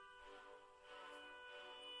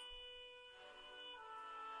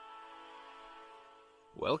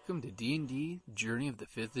Welcome to D&D Journey of the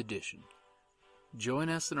 5th Edition. Join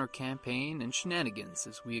us in our campaign and shenanigans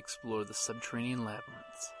as we explore the subterranean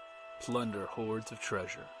labyrinths, plunder hordes of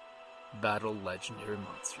treasure, battle legendary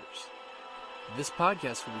monsters. This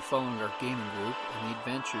podcast will be following our gaming group and the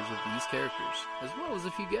adventures of these characters, as well as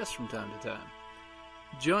a few guests from time to time.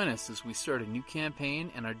 Join us as we start a new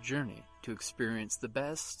campaign and our journey to experience the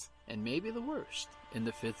best, and maybe the worst, in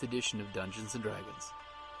the 5th edition of Dungeons & Dragons.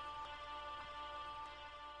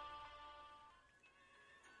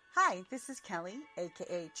 Hi, this is Kelly,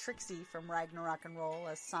 aka Trixie from Ragnarok and Roll,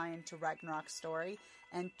 assigned to Ragnarok Story,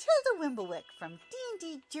 and Tilda Wimblewick from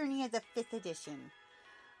D&D Journey of the 5th Edition.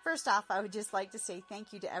 First off, I would just like to say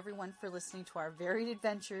thank you to everyone for listening to our varied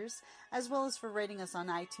adventures, as well as for rating us on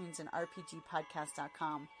iTunes and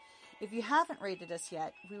RPGpodcast.com. If you haven't rated us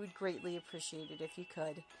yet, we would greatly appreciate it if you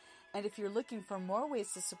could. And if you're looking for more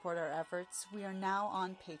ways to support our efforts, we are now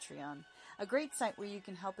on Patreon, a great site where you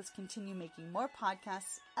can help us continue making more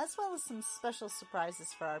podcasts, as well as some special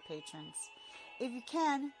surprises for our patrons. If you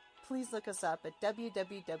can, please look us up at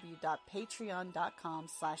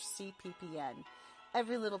www.patreon.com/cppn.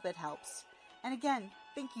 Every little bit helps. And again,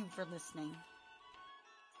 thank you for listening.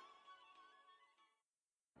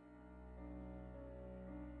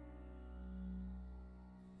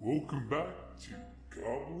 Welcome back to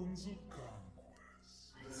Goblins of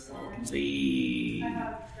Conquest.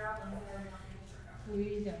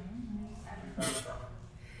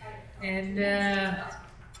 And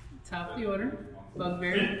top of the order,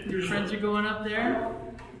 Bugbear. Your friends are going up there.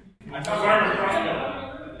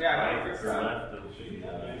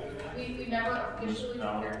 We never officially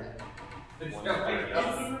prepared it.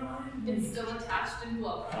 It's still attached and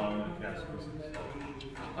blocked.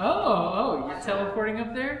 Oh, you're teleporting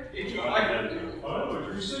up there?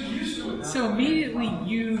 So immediately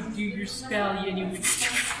you do your spell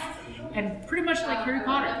and pretty much like Harry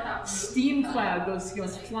Potter, steam cloud goes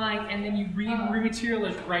flying, and then you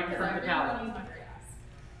rematerialize right in front of the tower.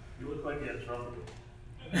 You look like you had trouble.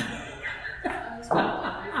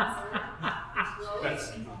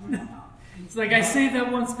 It's like I saved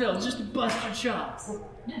that one spell just to bust your chops. And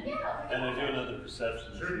I do another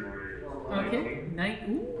perception. Okay,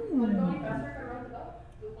 Ooh.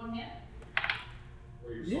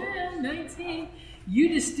 Yeah, 19. You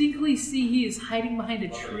distinctly see he is hiding behind a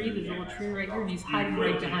tree. There's a little tree right here, and he's hiding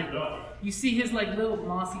right behind it. You see his little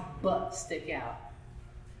mossy butt stick out.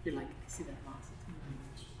 You're like, I see that mossy.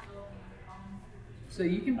 So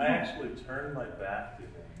you can. I actually turn my back to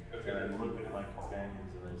him, and I look at my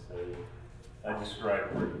companions, and I say, I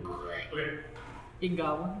describe where he was at. Okay. In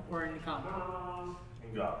Goblin or in Common?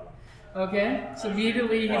 In Goblin. Okay, so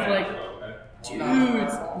immediately he's like,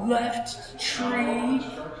 dudes, left tree,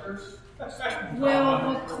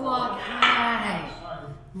 12 o'clock high.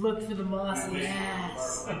 Look for the mossy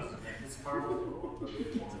ass. It's a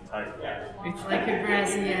tight ass. It's like a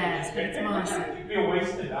grassy ass, but it's mossy.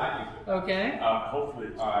 Okay. Hopefully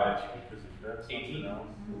it's much, because if that's something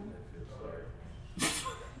else, I feel sorry.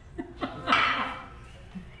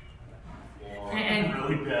 And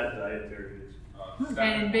really bad dietary.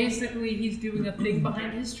 And basically, he's doing a thing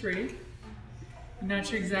behind his tree. I'm not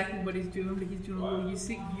sure exactly what he's doing, but he's doing a little.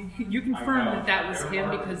 You confirm that was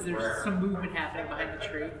him because there's some movement happening behind the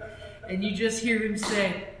tree, and you just hear him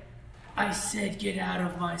say, "I said, get out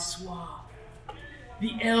of my swamp.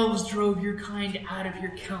 The elves drove your kind out of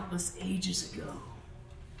here countless ages ago.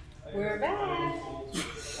 We're back. Are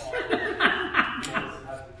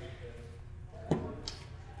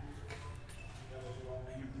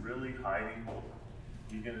you really hiding? Are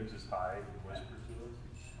you gonna just hide and whisper to us?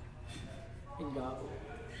 In Goblin.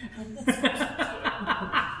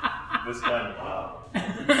 This time of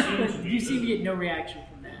You seem to get no reaction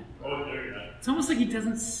from that. Oh, there you go. It's almost like he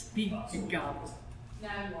doesn't speak in Goblin.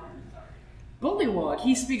 Now you are. Bullywog,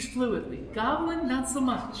 he speaks fluidly. Goblin, not so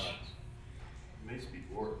much. You may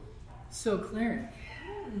speak orc. So, Cleric,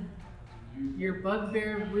 your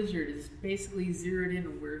bugbear wizard is basically zeroed in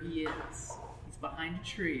on where he is. He's behind a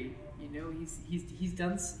tree. You know he's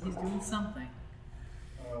doing something.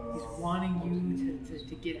 He's wanting you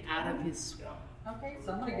to get out of his swamp. Okay,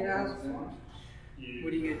 so I'm going to get out of the swamp.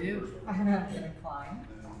 What are you going to do? I'm going to climb.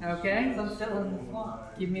 Okay. I'm still in the swamp.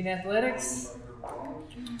 Give me an athletics.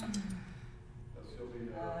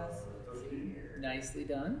 Nicely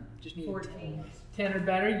done. Just need 14. 10 or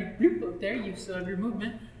better. You bloop up there. You still have your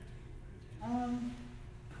movement.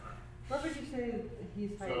 What would you say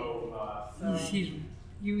he's hiding?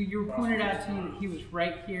 You were pointed out to you that he was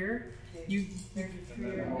right here. There's a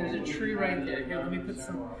tree right there. Here, let me put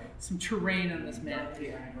some terrain on this map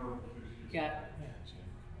here. You got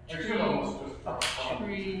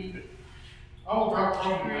tree,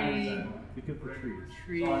 tree, Pick up the trees.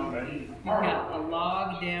 tree. We've got a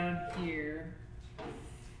log down here.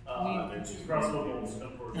 There's crossbow bolts,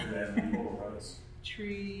 unfortunately, runs.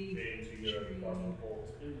 Tree, They to get a crossbow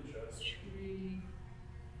bolt in the chest. tree.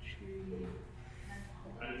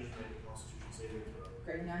 I need to make a constitution saving throw.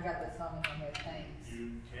 Great, now I got that song in my head, thanks.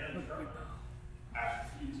 You can try.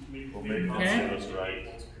 After you We'll make make Okay. constitution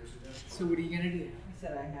right. So what are you gonna do? You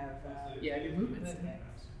said I have, Yeah, do movements. movement.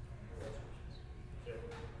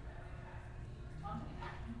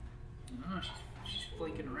 Oh, she's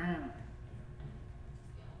flanking around.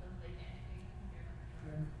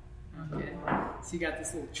 Okay. So you got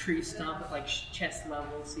this little tree stump at like chest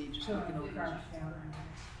level, so you're just looking over.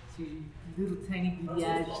 So your little tiny beady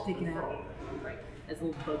eyes are sticking out as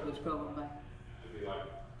little bug was crawling by.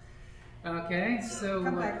 Okay, so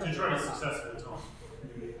Come back. To try a successful taunt.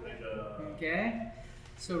 Like okay,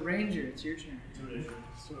 so Ranger, it's your turn. intimidation.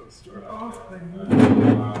 So start off by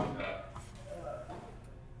moving.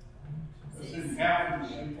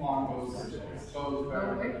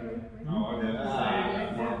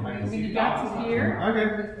 When you got to here,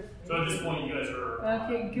 Okay. So at this point, you guys are.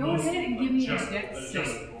 okay, go ahead and give me a dex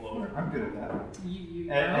just save. below. I'm good at that.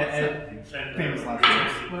 You And famous last name.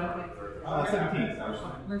 17.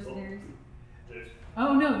 mercenaries.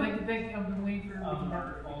 Oh no, I've been waiting for we can have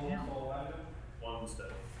it right now. One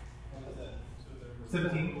step.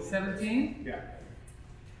 17. 17. Yeah.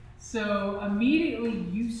 So immediately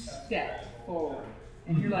you step forward,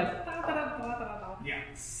 and you're like, da, da, da, da, da, da. Yeah.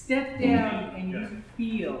 Step down, and you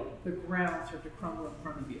feel the ground start to crumble in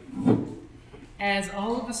front of you. As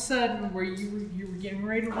all of a sudden, where you were getting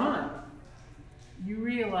ready to run, you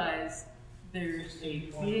realize there's a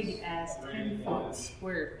big ass 10-foot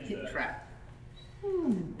square pit trap.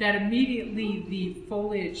 That immediately the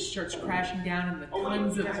foliage starts crashing down and the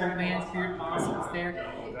tons of old man's beard blossoms there.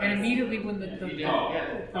 And immediately when the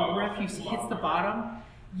refuse hits the bottom,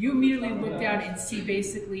 you immediately look down and see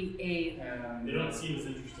basically a They don't seem as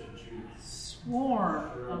interested in shooting.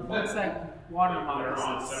 swarm of looks like water They're on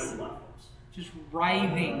moccasin several platforms. just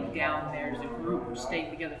writhing down there as a group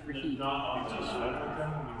staying together for They're heat. not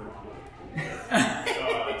on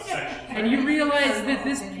And you realize that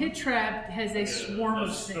this pit trap has a swarm of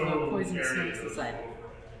poisonous snakes inside it.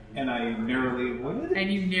 And I narrowly avoided it?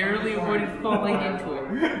 And you narrowly avoided falling into it.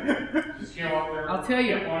 I'll tell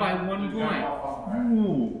you, by 1 point.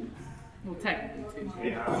 Ooh. Well, technically, too.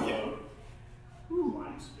 Yeah.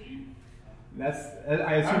 That's.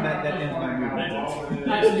 I assume that ends my movement.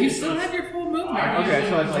 You still have your full movement. Okay,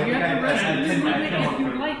 so it's like you have the rest of this 10 movement if you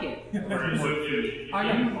would like it. Do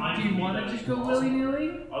you want to just go willy-nilly?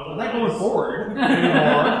 I'm not going forward anymore.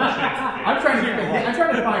 I'm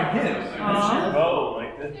trying to find him. Oh,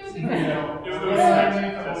 like this. I'm just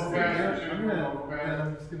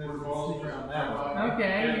gonna sneak around that one.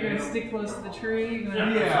 Okay, you're going to stick close to the tree. You're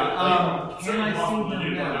gonna- Yeah. Can I see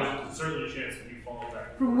him now? There's certainly a chance that you fall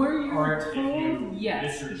back. From where you were Alright. told,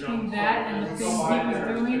 yes. Between that and the things he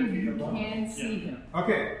was doing, you can see him.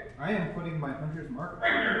 Okay, I am putting my hunter's mark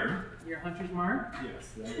on. Your hunter's mark. Yes,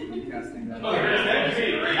 that will be casting that.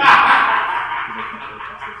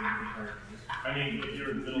 I mean, if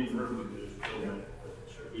you're in the middle of the river, there's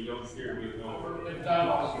we don't steer, we know.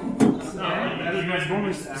 That is my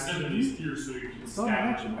bonus Specifically steer so you can Still an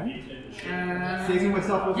stack action, right? Uh, Saving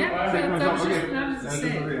myself over. Yeah, saving that myself. was Okay, that was the that's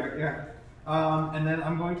just same. a react. Yeah. And then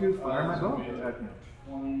I'm going to fire my bow at him.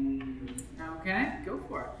 Okay, go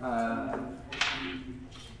for it. Oh,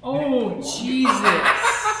 Oh, Jesus!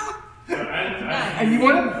 and you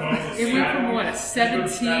want to? It went from what, a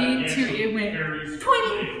 17 to it went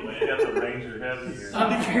 20. Got the ranger head here.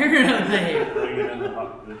 Apparently. Bring it in the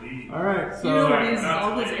D. All right, so You know what it is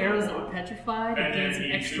all those arrows that were petrified and gained some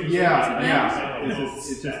extra weight to them.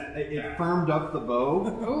 yeah. It firmed up the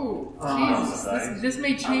bow, Oh, Jesus. This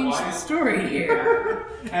may change the story here.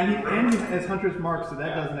 and he has hunter's mark, so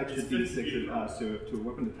that does an extra d6 to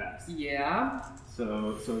weapon attacks. Yeah.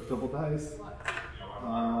 So double dice.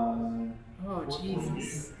 Oh,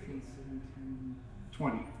 Jesus.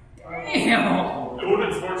 20. Damn. It would have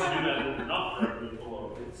been smart to do that when we're not correctly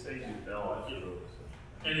below. It saved you fell at you.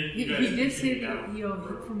 And then He you guys did say take that, out. you know,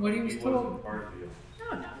 from what he was told. Part of you.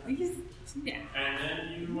 No, he's, yeah. And then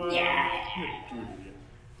you, Yeah.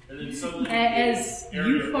 and then suddenly As area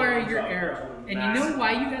you fire opens your up arrow, to a and you know massive-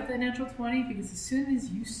 why you got that natural 20? Because as soon as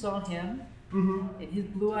you saw him, and his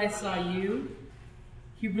blue eye saw you,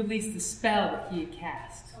 he released the spell that he had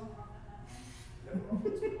cast.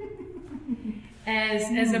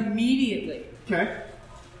 As immediately Okay.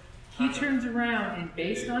 he turns around and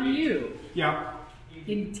based on you, Yeah.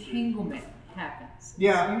 entanglement happens.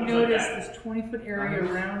 Yeah. You notice this 20-foot area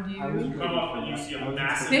around you. You come up and you see a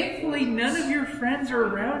massive. Thankfully, none of your friends are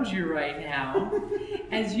around you right now,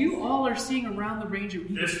 as you all are seeing around the range of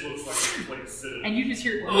This looks like a place city. and you just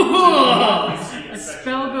hear a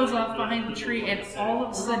spell goes off behind the tree, and all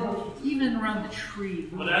of a sudden, even around the tree,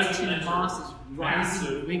 the witching moss is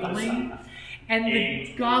rising, wiggling, and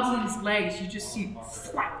the goblin's legs, you just see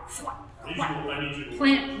flap, flap, flap.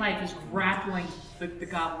 Plant life is grappling the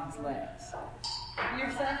goblin's legs.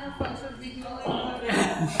 Your sacrifice would be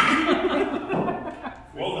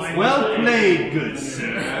Well played, good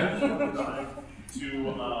sir.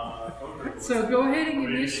 So go ahead and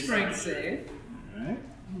give me a strength save. Alright.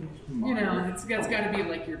 You know, it's got to be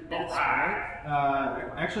like your best,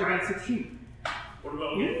 right? Actually, I got 16. What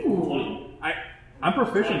about Ooh. I'm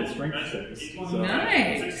proficient at strength saves. So.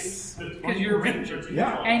 Nice! Because you're a ranger.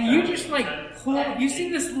 Yeah. And you just like pull, you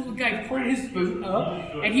see this little guy pull his boot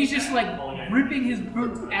up, and he's just like ripping his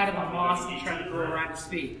boot out of the moss and trying to grow around his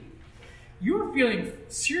feet. You're feeling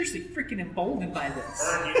seriously freaking emboldened by this.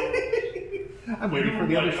 I'm waiting for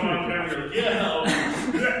the other shooter.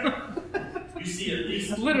 You see at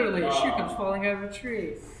least Literally, a shoe comes falling out of a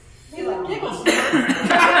tree. He like giggles.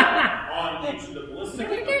 on each of the ballistic.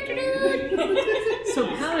 So,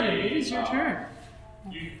 Paladin, it is your turn.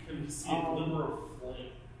 You can see a glimmer of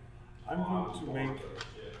flame. I'm going to make.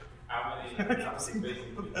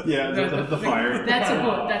 Yeah, the fire. That's a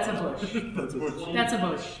bush. That's a bush. That's what. That's a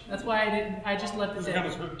bush. That's why I didn't. I just left it Kind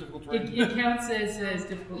there. of difficult terrain. It counts as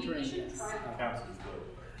difficult terrain. Yes.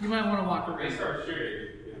 You might want to walk around.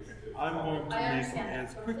 I'm going to make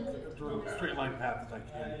as quick a straight line path as I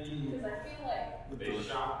can to the village.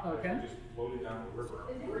 Okay.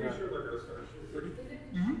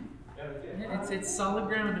 Mm-hmm. It's solid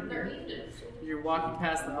ground up here. You're walking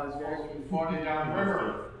past the bugbear.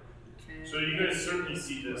 So you guys certainly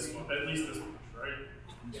see this one, at least this much, right?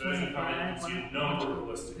 So as you come in, you see no more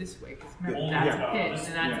ballistic. This way, because remember, that's a pit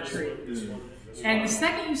and that's a tree. And the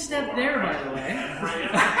second you step there, by the way,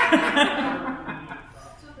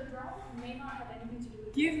 So the drone may not have anything to do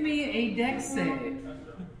with give me a dex save.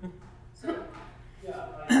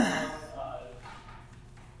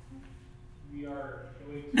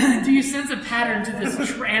 Do you sense a pattern to this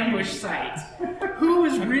ambush site? Who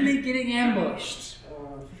is really getting ambushed?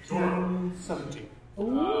 17.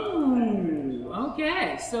 Ooh,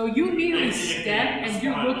 okay. So you immediately step and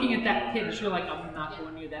you're looking at that pit and you're like, I'm not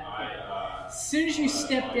going near that pit. As soon as you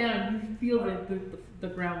step down, you feel the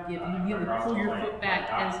ground give and you immediately pull your foot back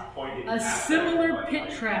as a similar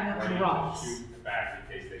pit trap drops.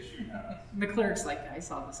 And the cleric's like, I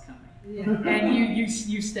saw this coming. And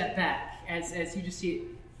you step back as you just see it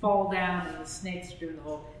fall down and the snakes are doing the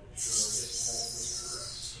whole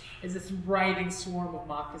as this writhing swarm of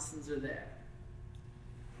moccasins are there.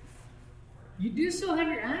 You do still have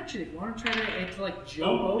your action if you want to try to like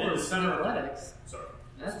jump over some athletics. Sorry.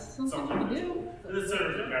 That's something you can do. In the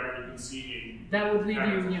center of the cavern, you can see That would leave you,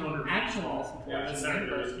 actionless. in the center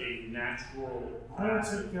there is a natural. I would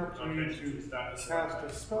take the opportunity to cast cast a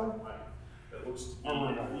spell. that looks to be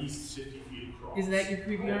at least 50 feet across. Is that your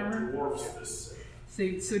creepy armor? Dwarfs this.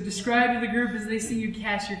 So describe to the group as they see you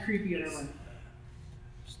cast your creepy armor.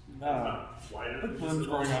 Wider than Limbs this.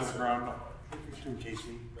 growing out of the ground to encase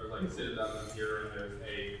me. There's like a citadel in here, and there's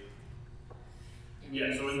a.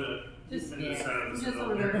 Yeah, so in the center of the Just citadel,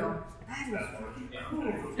 over there. Go. I need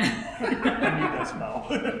that spell.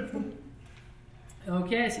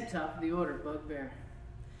 Okay, so top of the order, Bugbear.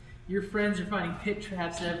 Your friends are finding pit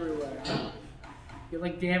traps everywhere. You're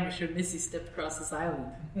like, damn, I should have Missy stepped across this island.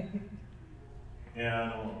 Yeah, I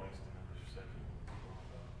don't want to waste another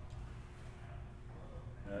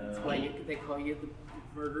second. That's why they call you the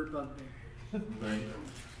murder Bugbear. Right.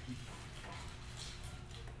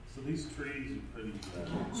 So these trees are pretty.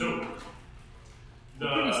 So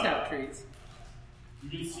Pretty stout trees. You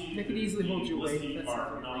can see They could easily hold your weight, The that's are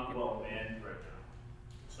something not like it. well manned right now.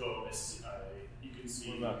 So you can see.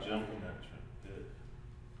 What about jumping that pit?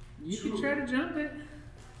 You can try to jump it.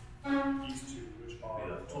 These two, which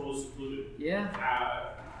are totally secluded. Yeah.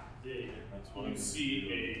 You can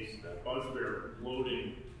see a bugbear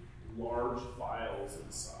loading large vials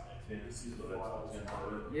inside. You see the vials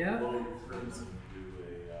Yeah. loading crimson.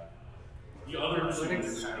 The other two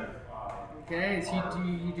have Okay, so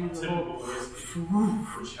you do the whole.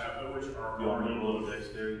 which are already one of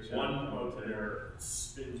their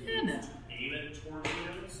spin Anna. aim it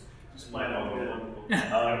tornadoes. Just flat out.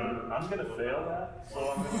 I'm gonna fail that, so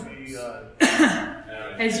I'm gonna be.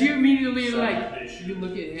 As you immediately you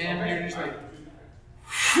look at him and you're just like,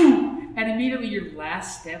 whew, and immediately your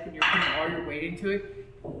last step when you're putting all your weight into it,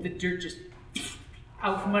 the dirt just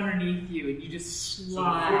out from underneath you, and you just So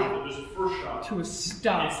slide there's a first shot. to a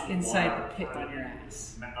stop inside the pit on your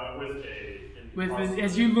ass. With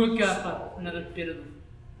As you look up, another bit of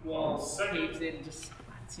the wall caves in and just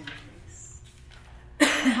splats you in the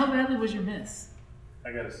face. How badly was your miss?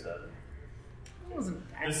 I got a 7. It wasn't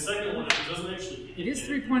that The second one, it doesn't actually. It is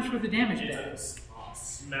 3 points worth of damage It's back. a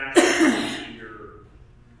smash into your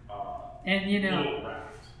And you know, little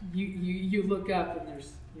raft. you look up and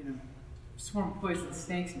there's, you know, a swarm of poison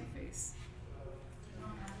snakes in your face.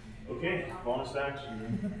 Okay, bonus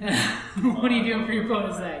action. What are you doing for your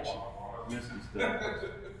bonus action? Misses death.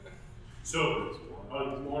 So, a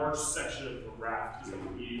large section of the raft is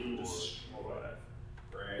immediately destroyed.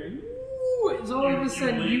 Ooh, it's all of a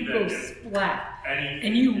sudden you go splat,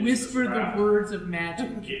 and you whisper the words of magic,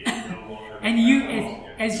 and you,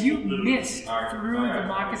 as you mist through the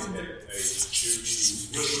moccasins,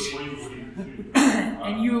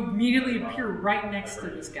 and you immediately appear right next to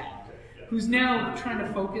this guy, who's now trying to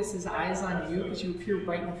focus his eyes on you because you appear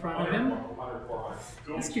right in front of him.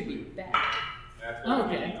 This could be bad. Oh,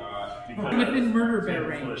 okay. Within murder bear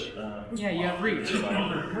range. Yeah, you have reach.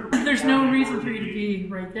 There's no reason for you to be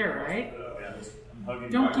right there, right?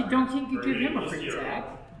 Don't give him a free attack.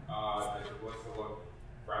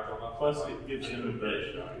 Plus, it gives him a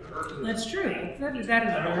bit. That's true. That is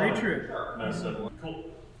very true. Cool.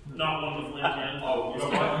 Not one with Lincoln.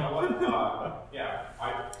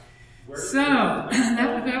 So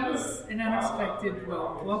that was an unexpected,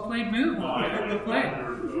 well played move. Well played.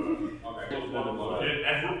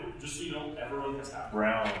 Just so you know, everyone has half.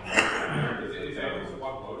 Brown.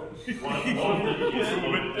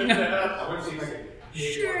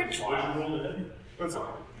 Shit. Let's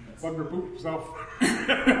Thunder poop himself.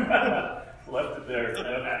 Left it there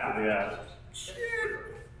after the ass. Shit.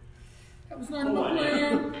 That was not in my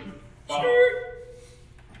plan. Shit.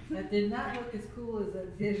 That did not look as cool as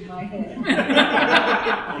it did in my head.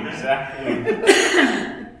 Exactly.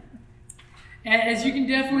 As you can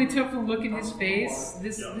definitely tell from the look in his face,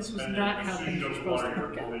 this was not how things were supposed to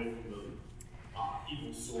work out.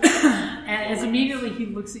 As immediately he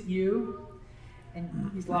looks at you,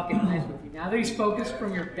 and he's locking eyes with you. Now that he's focused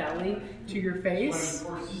from your belly to your face,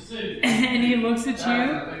 and he looks at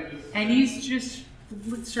you, and he's just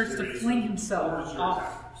starts to fling himself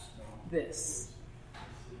off this.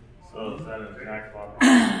 So is that an attack of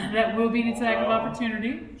opportunity? That will be an attack of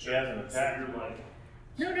opportunity. He hasn't attacked.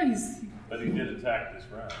 No, But he did attack this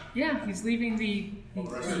round. yeah, he's leaving the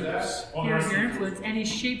sphere of your influence, and he's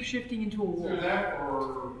shape-shifting into a wolf.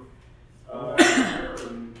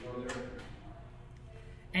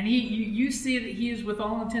 And you see that he is, with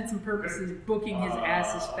all intents and purposes, booking his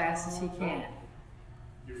ass as fast as he can.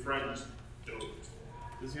 Your friends don't.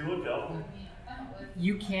 Does he look elven?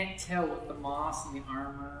 You can't tell with the moss and the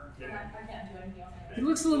armor. I can't do anything else. He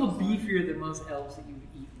looks a little beefier than most elves that you've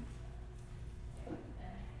eaten.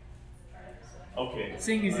 Okay.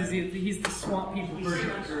 Seeing as he's the swamp people version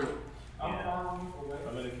of the group. Yeah.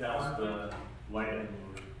 I'm going to cast lightning.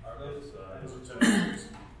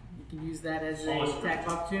 You can use that as an attack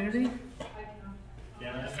of opportunity.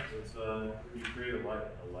 Can I? It's you create a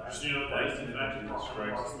light. So you know, Lightning that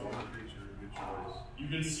strikes the creature. Good choice. You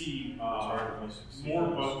can see more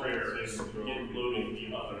bugbears get loading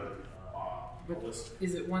the other. But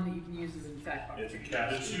is it one that you can use as an attack of It's a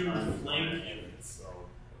opportunity? cast. The two flame cannons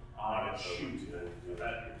shoot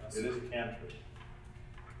that. It is a cantrip.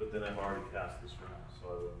 But then I've already cast this round, so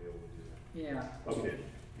I wouldn't be able to do that. Yeah. Okay.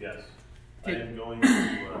 Yes. Okay. I am going to.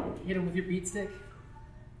 Hit him with your beat stick.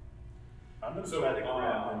 I'm going to try to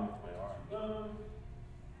grab him with my arm.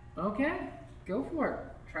 Okay, go for it.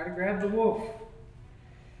 Try to grab the wolf.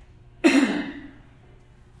 The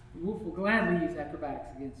wolf will gladly use acrobatics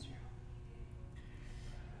against you.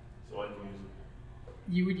 So I can use it.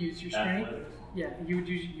 You would use your strength. Athletics. Yeah, you would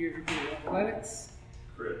use your athletics.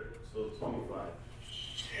 Crit. So 25. One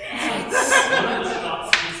of the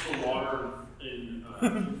shots hits the water in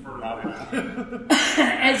front of him.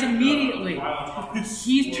 As immediately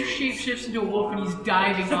he shapeshifts into a wolf and he's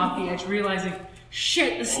diving off the edge, realizing,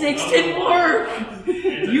 shit, the snakes didn't work!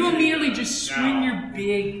 You immediately just swing your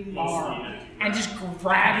big arm and just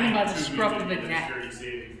grab him by the scruff of the neck.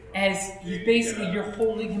 As you're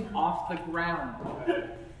holding him off the ground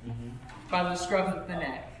by the scruff of the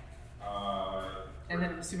neck. And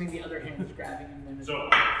then I'm assuming the other hand is grabbing him. So,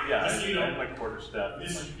 Yeah, just so you I know, have my quarterstaff.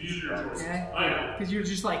 these are your choices. Okay? I know. Because you're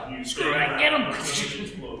just like, You screw it, get him!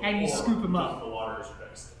 And you Or scoop him just up. The water is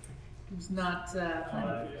fixed. Who's not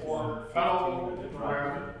planning. Or fellow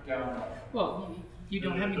grab down. Well, you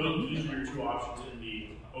don't have Those any. are your two options in the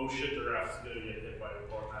oh shit, the raft's gonna get hit by a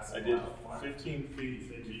car. I did 15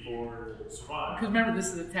 feet before. Because remember, this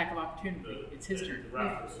is an attack of opportunity. It's his turn.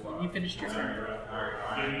 You finished your turn.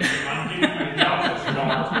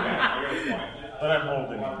 But I'm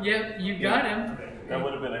holding him. Yep, you got him. That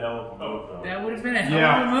would have been a hell of a move, though. That would have been a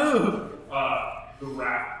hell of a move. The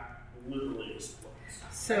raft literally explodes.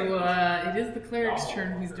 So it is the cleric's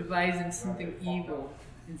turn, who's devising something evil,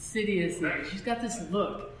 insidious. She's got this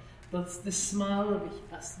look, but it's the smile of a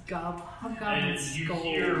goblin skull. You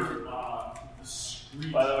hear the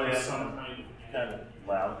screech. By the way, some kind of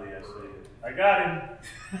loudly, I say, I got him.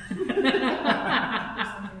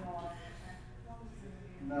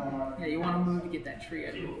 Yeah, you want to move to get that tree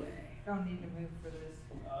out of the way. Don't need to move for this.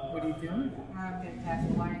 What are you doing? I'm going to cast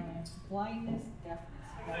blindness. Blindness, deafness.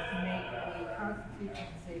 That can make a Constitution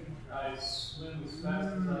saving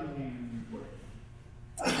throw.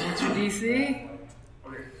 What's your DC? So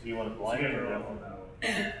you want to blind him or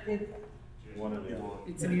deaf him? One or the other.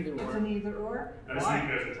 It's an either It's or. an either or. I just think you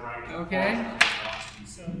guys are trying to. Okay.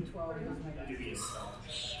 So 12 is my Give me a spell.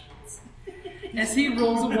 As he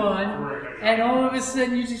rolls a 1, and all of a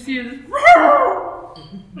sudden you just hear this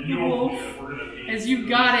wolf. As you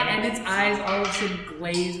got it, and its eyes all of a sudden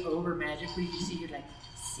glaze over magically. You see, you're like,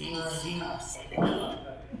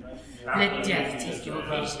 let death take your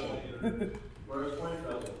vision.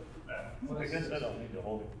 I guess I don't need to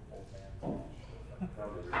hold him old man.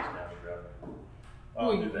 Probably reach down and grab him.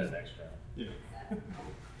 I'll do that next round.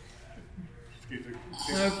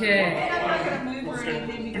 Okay. I'm not going to move or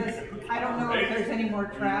anything because I don't know if there's any more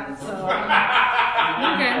traps. So.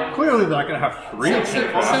 Okay. Clearly, they're not going to have 3. So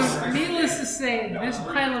needless to say, this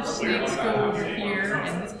pile of snakes go over here,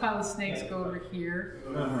 and this pile of snakes go over here.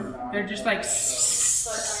 They're just like.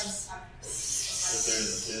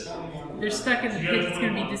 They're stuck in the pit that's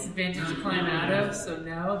going to be disadvantaged to climb out of, so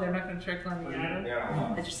no, they're not going to try climbing out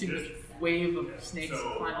of. I just see this wave of snakes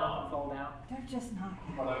climb up and fall down. They're just not.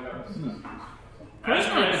 First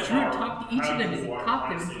one, the druid talked to each of them as he caught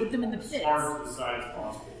them and put them in the pits.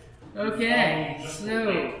 Okay,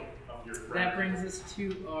 so that brings us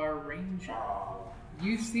to our ranger.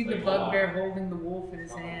 You see the bugbear holding the wolf in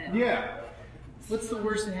his hand. Yeah. What's the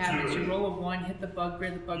worst that happens? You roll a 1, hit the bugbear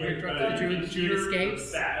drops the druid escapes.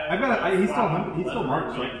 He's still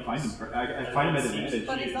marked, so I can find him. I find him at advantage.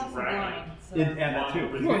 But he's also blind. So. And that too.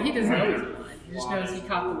 Well, he doesn't know he's blind. He just knows he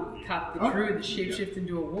caught the druid that shapeshift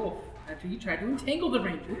into a wolf after he tried to entangle the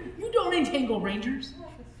ranger. You don't entangle rangers.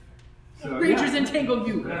 So, Rangers entangle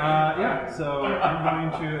you. So I'm going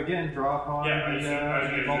to, again, draw upon the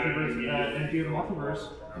multiverse, energy of the multiverse.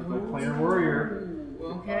 My planar warrior.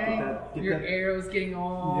 Okay. Your arrow's getting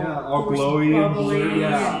all glowy and bubbly blue,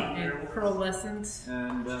 and pearlescent.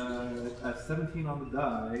 And 17 on the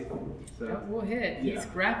die. So That will hit. He's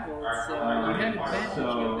grappled, so you have advantage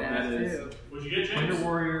so with that that is too. What'd you get, James? Planar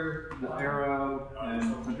warrior, the arrow, and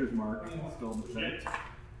Hunter's Mark still in the set.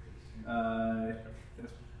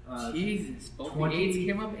 Jesus, both 20, the 8s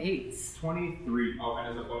came up 8s. 23. Oh, and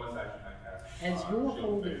as a bonus action, I cast. As you're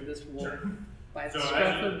holding this wolf by the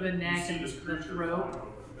scruff of the neck and the throat,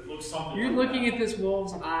 you're looking at this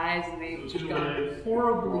wolf's eyes, and they've just gone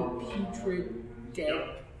horribly putrid,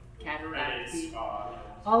 dead, cataracty.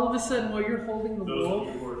 All of a sudden, while you're holding the wolf,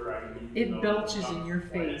 it belches in your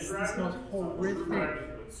face. This most horrific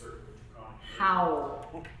howl.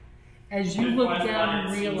 As you look down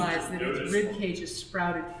and realize that its ribcage has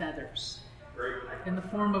sprouted feathers in the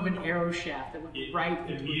form of an arrow shaft that went right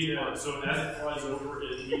into its heart. So as it flies over,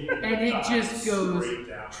 and it just goes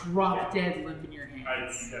drop dead limp in your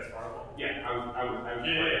hands. Yeah, I was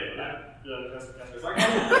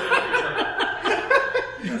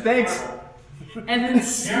Thanks. And then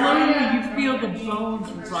slowly you feel the bones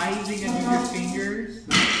rising under your fingers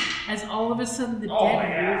as all of a sudden the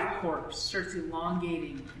dead wolf corpse starts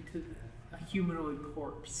elongating into a humanoid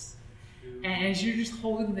corpse. And as you're just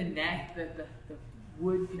holding the neck, the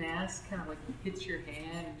wood mask kind of like hits your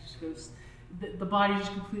hand and just goes, the body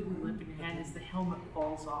just completely limp in your hand as the helmet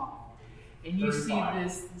falls off. And you see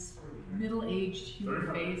this middle-aged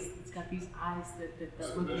human face that's got these eyes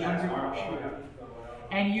that look younger than should.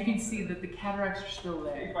 And you can see that the cataracts are still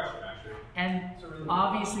there. And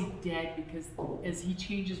obviously dead because as he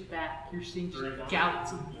changes back, you're seeing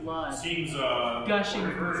gouts of blood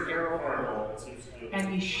gushing from his arrowhole.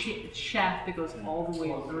 And the shaft that goes all the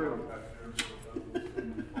way through.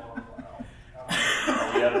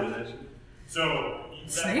 So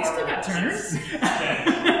snakes still got turns.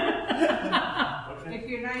 If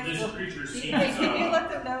you're nice, this creature seems, can you let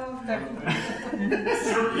them know that?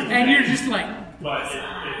 And you're just like. But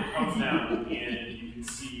it comes down and you can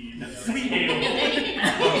see the tail.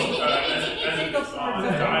 As it towards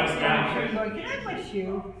the dives shoe, down. going, can I have my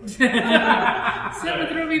shoe? Someone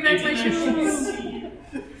throw me back my shoes.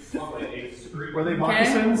 Were they Okay.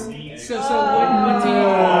 moccasins? So what do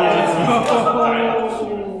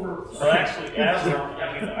Well, actually,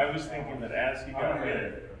 I was thinking that as he got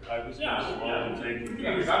hit, I was going to slowly take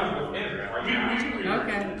him.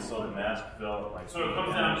 Okay. And so the mask fell at my So it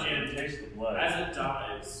comes down and taste the blood. as it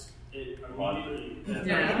dies, it immediately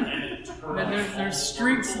Yeah. and it turns. And there's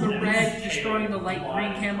streaks of the red destroying the light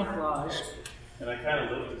green camouflage. And I kind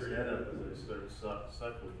of lifted his head up as I started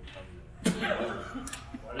suckling him.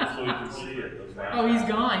 So you can see it. Those Oh, he's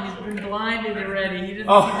gone. He's been blinded already. He doesn't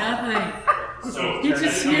Oh. see nothing. So He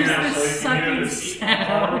just hears the sucking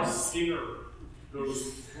sound. Stinger goes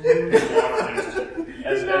through the water.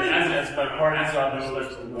 As my party saw this,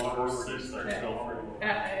 starts to move forward and starts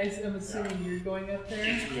filtering. I'm assuming you're going up there.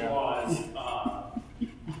 Its claws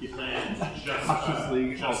land just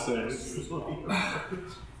Cautiously, just also. next to his body.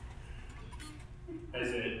 As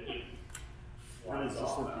it flies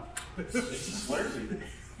off. It's a slurpee.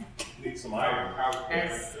 Need some iron.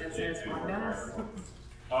 As one does.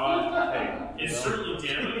 Hey, It's certainly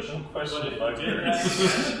damaged, don't but question it the did bugbear.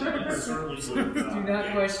 it certainly would have Do not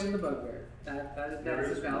question the bugbear. That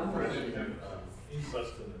is a valid question.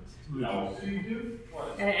 No.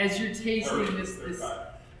 As you're tasting this,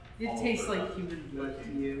 it tastes like human blood to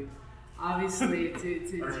you. Obviously,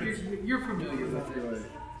 you're familiar with it.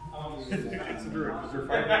 Well, we have been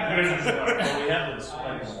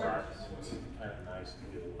sweating a lot. It's kind of nice to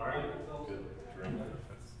get a good drink.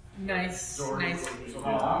 Nice,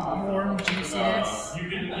 warm juiciness. You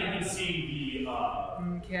can see the.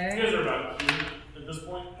 Okay. You guys are about here at this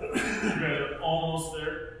point. You guys are almost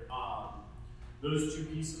there. Those two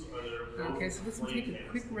pieces are there. Okay, so let's take a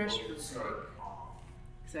quick restroom break.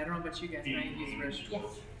 Because I don't know about you guys, but I use the restroom.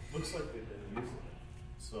 Yes. Looks like they've been using it.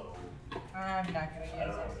 So, I'm not gonna I don't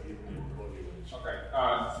use know it. if you can plug it in. Okay,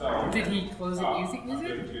 so. Did he close it using I'll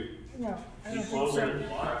give it? it to you. No, I You don't think close so. it.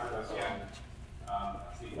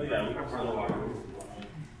 Oh, yeah, we can still.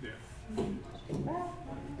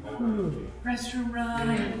 Restroom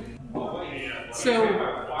ride.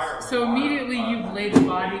 So immediately you've laid the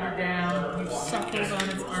body down, you've suckled on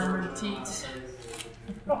its armored teats.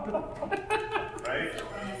 Right?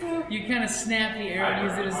 You kind of snap the air and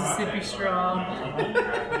use it as a sippy straw.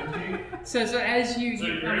 So as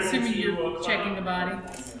I'm assuming you're checking the body.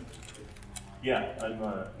 Yeah, I'm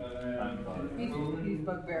He's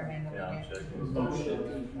bugbear handling yeah, I'm it. checking. Oh, shit.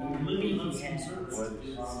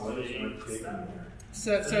 What is taking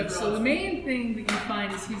there? So the main thing that you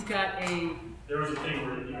find is he's got a There was a thing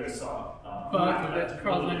where you guys saw. bug that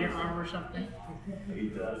crawls on your arm or something. He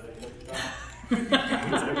does.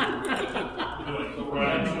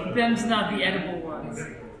 Them's not the edible ones.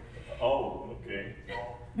 Oh, okay.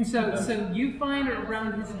 So you find it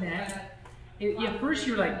around his neck. First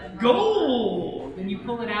you're like, gold! And you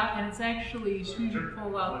pull it out, and it's actually, as soon as you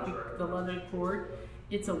pull out the leather cord,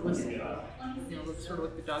 it's a whistle. You know, it's sort of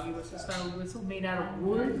like the doggy whistle style whistle, made out of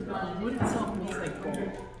wood, but the wood itself looks like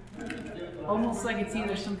gold. Almost like it's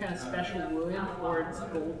either some kind of special wood, or it's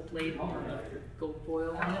gold plated, or gold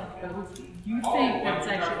foil on it. But you think that it's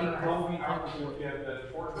actually a gold on wood.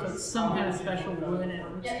 So it's some kind of special wood, and it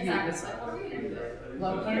looks to be a whistle.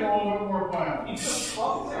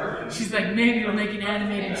 She's like, maybe it'll make an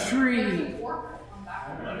animated tree.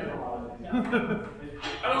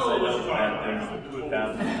 I don't know what you're talking about. Do it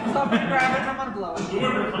down. Somebody grab it, I'm gonna blow it.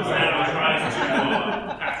 Whoever comes out and tries to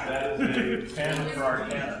That is a 10 for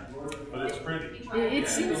Arcana, but it's pretty. It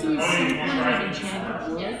seems to be some kind of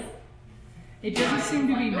enchanted wood. It doesn't seem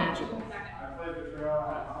to be magical.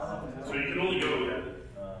 So you can only go with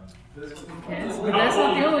Okay, but that's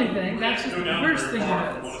not the only thing. That's just the first thing it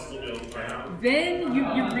does. Then you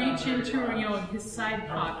reach into his side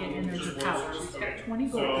pocket and there's a pouch. It's got 20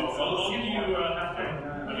 So gold I'll pieces. give you half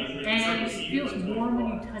point. And it feels warm when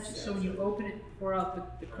you touch it, so when you open it, pour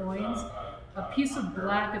out the coins, a piece of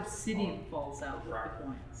black obsidian falls out with the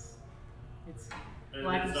coins. It's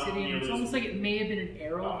black obsidian. It's almost like it may have been an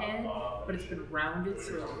arrowhead, but it's been rounded,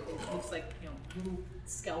 so it looks like little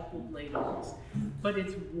scalpel blade almost. But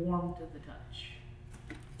it's warm to the touch,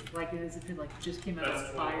 like it as if it just came out of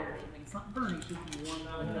fire or something. It's not burning; it's just warm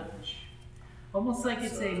to the touch. Almost like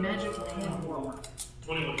it's a magical hand warmer.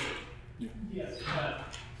 21.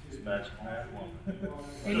 It's magical hand one.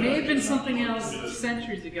 It may have been something else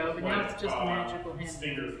centuries ago, but now it's just a magical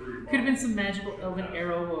hand. Could have been some magical elven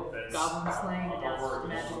arrow of goblin slaying, and now it's just a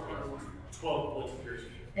magical hand warmer. 12 points of piercing.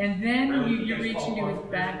 And then you reach into his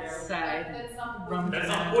back side, rummage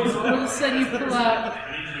around, and all of a sudden you pull out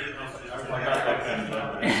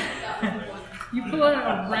you pull out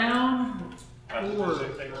a round orb.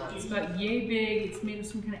 It's about yay big. It's made of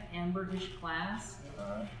some kind of amberish glass.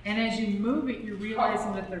 And as you move it, you're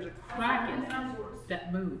realizing that there's a crack in it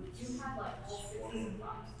that moves.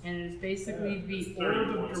 And it is basically the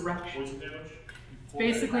orb of direction. It's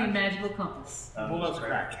basically a magical compass. Well, that's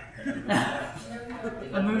crack.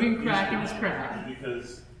 A moving crack in his crack.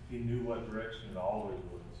 Because he knew what direction it always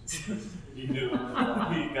was. He knew. He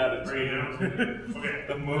got it straight out. Okay.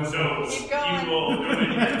 The move. So Keep you going. will go in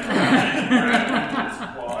and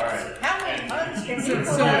Alright. How many months can we put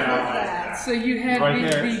So- up with that? So you have Right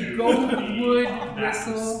there. the gold wood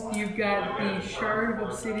whistle, you've got the shard of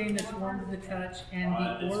obsidian that's warm to the touch, and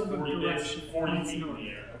the it's orb of 40, direction it's 40 points feet in north. the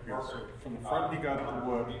air. Okay, so from the front he got the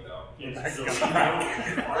wood. Yes, Back so got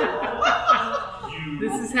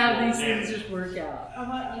This is how these things just work out.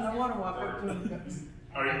 I want to walk up to him.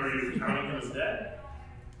 Are you counting him as dead?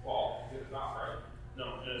 Well, it's not right. No,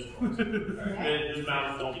 it is close. His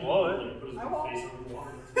mouth don't blow it. Put his I won't. face over the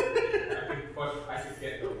water. I could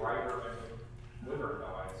get the writer and the liver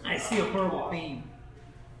though. I see a horrible theme.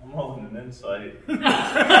 I'm rolling an insight. But the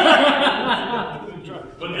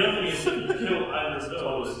other thing is, if you kill either of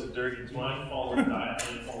those, It's a dirty one falls and dies,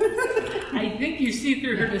 and falls. I think you see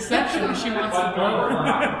through her deception that she wants to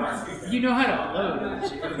blow. You know how to blow,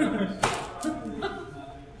 don't you?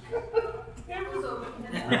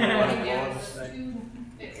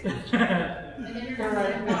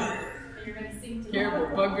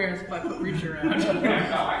 Careful, bugbears might put reach around. You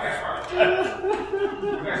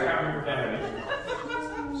guys have your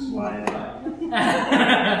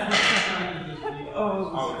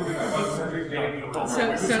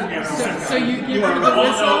So you give her the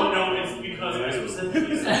whistle. No, it's because I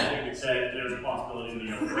specifically said that there's a possibility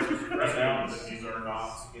that right now that these are not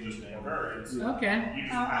just barbarians. Okay. You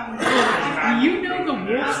just have You know the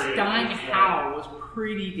wolf's dying howl was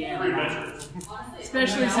pretty damn loud.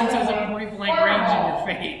 Especially since it was a point blank range in your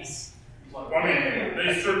face. I mean,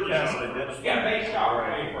 they certainly Cast have identify. Yeah, they shot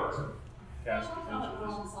right first. Cast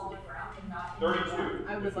potential. 32.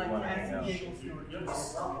 I would like to ask some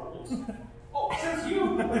giggles. Oh, since you.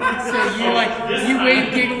 So you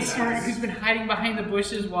wave Giggle Snort, who's been hiding behind the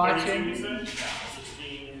bushes watching,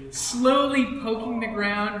 slowly poking the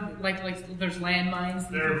ground like there's landmines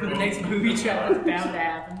for the next movie shot that's bound to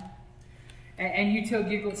happen. And you tell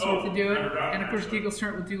Giggle Snort to do it, and of course Giggle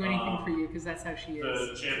Snort will do anything for you because that's how she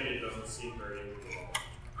is. The champion doesn't seem very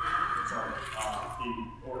sorry.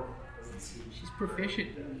 The orc doesn't seem. She's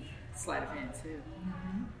proficient in sleight of hand too.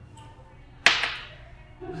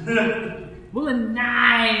 Will a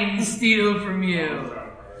 9 steal from you?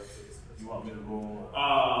 You want me to roll?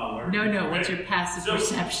 No. What's your passive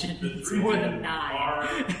perception? It's more than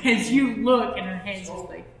 9. As you look, and her hand's just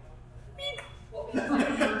like,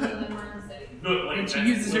 and she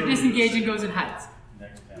uses her disengage and goes and hides.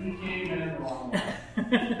 Next time. You came in the.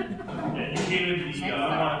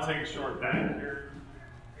 I want to take a short back here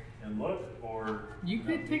and look, or You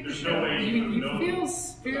could take the There's no shot. way you You would know feel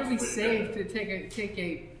fairly safe to take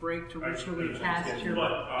a break to ritually cast your.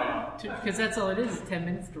 Because that's all it is 10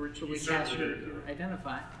 minutes to ritually cast your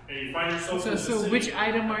identify. And you find yourself. in the So city. which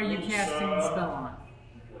item are you casting the spell on?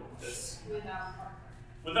 This.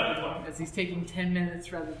 Without As he's taking 10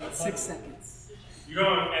 minutes rather than 6 seconds. you go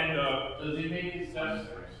and Does he make his steps?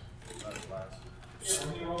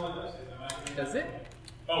 Does it?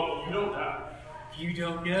 oh, you know that. You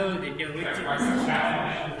don't know that no it does.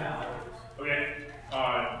 Okay.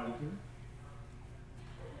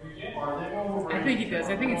 I think it does.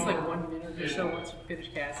 I think it's like 1 minute or so once you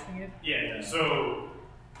finish casting it. Yeah. So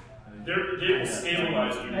they will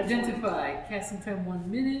stabilize you. Identify. Casting time 1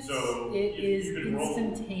 minute. So, It is you can roll.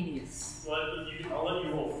 instantaneous. I'll let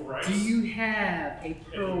you roll thrice. Do you have a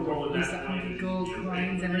pearl you roll with a at least nat 100 gold 20,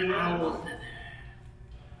 coins and an you owl feather?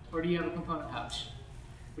 Or do you have a component pouch?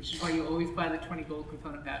 Which is why you always buy the 20 gold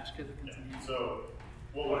component pouch, because it comes in handy. So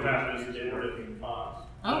what would happen is it would have been five.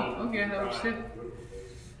 Oh, okay, that works too.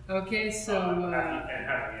 Okay, so and having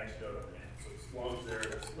the antidote in hand. So as long as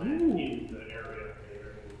they're Ooh. in the area,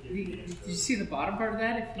 did you see the bottom part of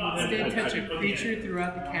that? If you instead touch a creature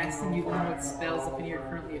throughout the casting, you learn what spells, if any, are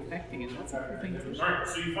currently affecting it. That's a cool thing too. Alright,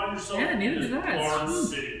 so you find yourself Yeah, neither in does a that. large Hmm.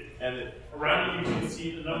 city. and Around you, you can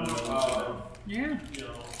see the number of, Yeah. you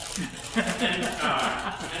know,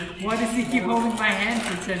 Why does he keep holding my hand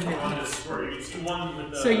for 10 on minutes? this square. You can see one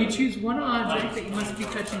with the. So you choose one object that you must be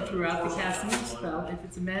touching throughout the casting of the spell. If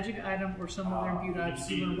it's a magic item or some other imbued object,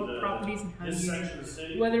 you learn what properties and how to this use section it, of the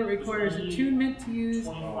city whether it is requires only attunement to use,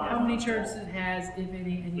 25 how many charges it has, if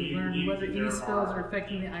any, and you But you learn believe whether that any there spells are are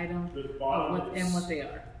affecting the item the bottom and what they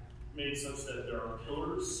are. made such that there are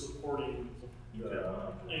pillars supporting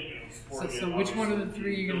So which one of the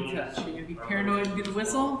three are you going to touch? Are you going to be paranoid and do the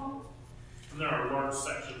whistle? And there are large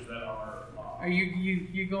sections that are. Are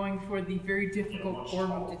you going for the very difficult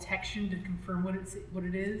orb of detection to confirm what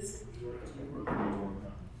it is?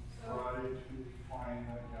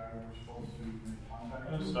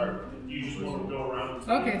 You just want to go around.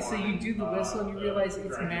 Okay, so you do the whistle and you realize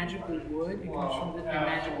it's magical wood. It comes from the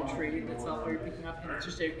magical tree. That's all you're picking up, and it's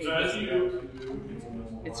just a whistle.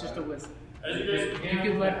 It's just a whistle. You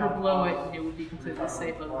could let her blow it, and it would be completely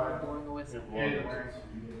safe other than blowing a whistle.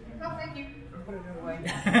 Oh, thank you. Put it away.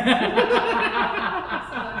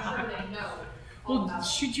 Well,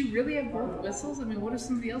 should you really have both whistles? I mean, what if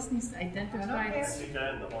somebody else needs to identify? I think I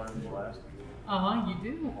had the horn blast. You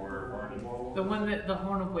do. The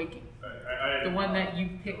horn of waking. The one that you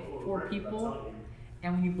pick for people,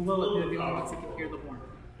 and when you blow it, they're the only ones that can hear the horn.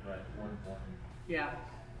 Right, horn. Yeah.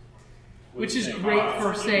 Which is great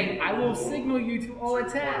for saying, I will signal you to all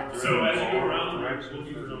attack. So as you go around, you actually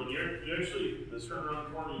turn around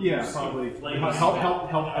the corner. Yeah, probably. Help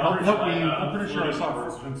me. I'm pretty sure I saw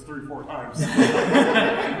footprints 3-4 times.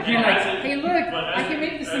 You're like, hey, look, I can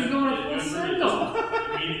make this thing go in a full circle.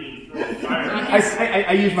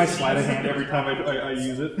 I use my sleight of hand every time I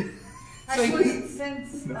use it. Actually,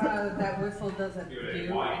 since that whistle doesn't do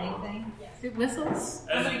anything, it whistles.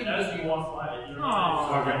 As you walk by it, you're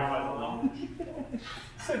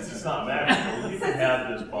Since it's not magical, you can have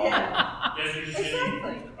this ball.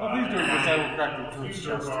 exactly. Oh, these are the I will crack the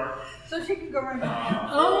chest. So she can go around.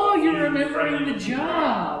 Oh, you're remembering the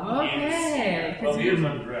job. Okay. Well, he is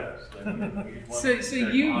undressed. So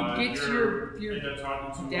you get your do you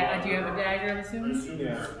have a dagger, I'm assuming?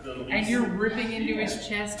 Yeah. And you're ripping into his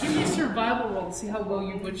chest. Give me a survival roll to see how well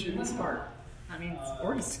you butchered this part. I mean, it's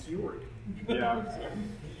already skewered. Yeah.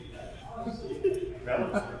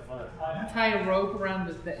 Tie a rope around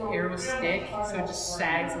the arrow stick so it just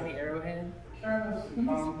sags on the arrowhead. I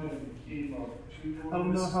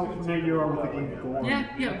don't know how familiar you are with the game Gorn.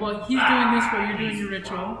 Yeah. Well, he's doing this while you're doing your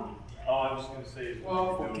ritual. Oh, I was going to say,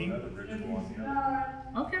 another ritual on the other.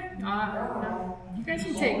 Okay. You guys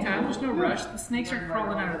can take time. There's no rush. The snakes are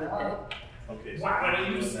crawling out of the pit. Okay, so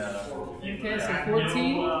Okay, so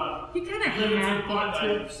 14. You kind of have gone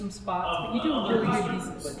to some spots, but you do a really good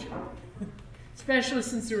decent butcher. Especially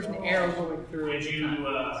since there was an arrow going through it.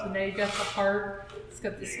 So now you got the heart. It's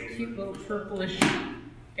got this cute little purplish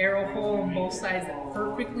arrow hole on both sides that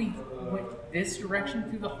perfectly went this direction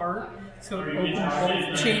through the heart. So it opened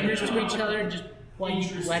both chambers to each other and just why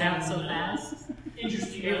you bled out so fast.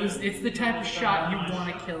 It's the type of shot you want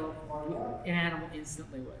to kill an animal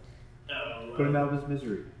instantly with. Put him out of his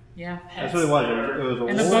misery. Yeah. That's what it was. It was a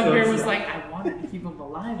and the bugbear was like, I wanted to keep him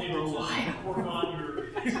alive for a while.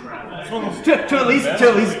 to at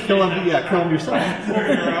least kill him. Yeah, kill him yourself. You want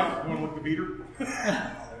to look the beater?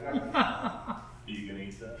 Are you going to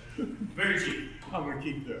eat that? Very cheap. I'm going to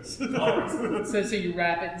keep this. So you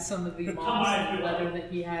wrap it in some of the moss leather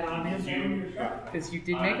that he had on him, because you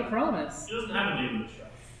did make a promise. He doesn't have a name in the show.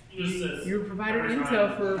 He just says. You provided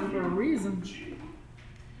intel for a reason.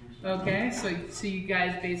 Okay, so you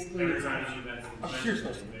guys basically. I'm curious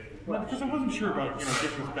about something. Well, because I wasn't sure about getting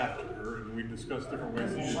this back to her, and we discussed different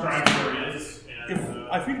ways. If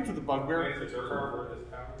I feed it to the bugbear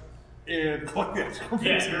and collect the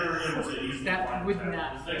excrement, that would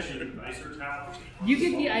not. You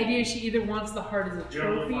get the idea she either wants the heart as a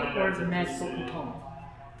trophy or as a magical component.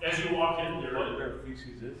 As you walk in, Their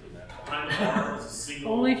feces is in that. behind the bar is a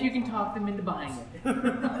single. Only if you can talk them into buying it.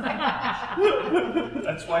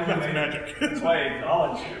 That's why magic. That's why I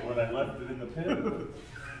acknowledged it when I left it in the pit.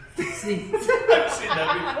 See, I've seen that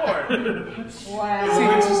before. Wow.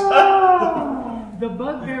 The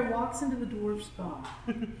bugbear walks into the dwarf's bar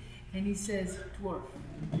and he says, Dwarf,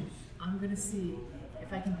 I'm going to see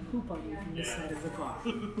if I can poop on you from this side of the bar.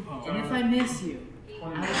 And if I miss you, I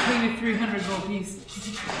will pay you 300 gold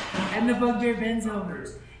pieces. And the bugbear bends over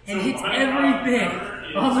and hits everything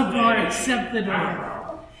on the bar except the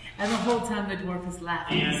dwarf. And the whole time the dwarf is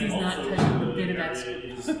laughing because he's not touching a bit of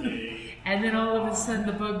excrement. And then all of a sudden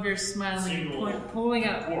the bugbear's smiling and pulling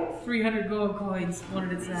out 300 gold coins, one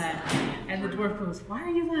at a time. And the dwarf goes, why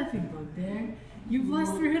are you laughing, bugbear? You've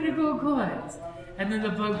lost 300 gold coins. And then the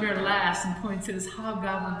bugbear laughs and points at his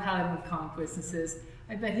hobgoblin paladin of conquest and says,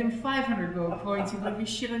 I bet him 500 gold coins he'd let me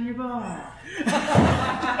shit on your bar.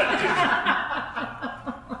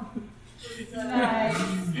 Nice.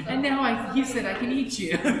 And now he said I can eat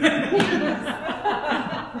you.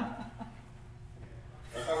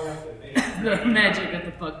 The magic of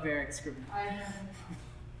the bugbear excrement.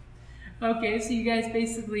 Okay, so you guys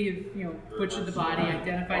basically have, butchered the body,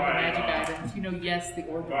 identified the magic items. You know, yes, the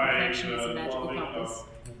orb of protection is a magical compass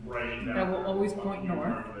that will always point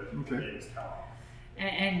north. Okay.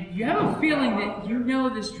 And you have a feeling that you know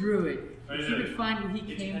this druid. If you could find where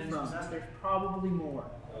he came from, there's probably more.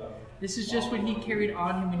 This is just what he carried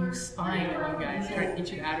on him when he was spying on you guys, trying to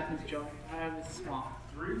get you out of his jungle, out of his swamp.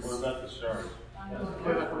 What about the shard?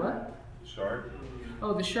 What about the what? The shard?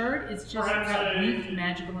 Oh, the shard is just that weak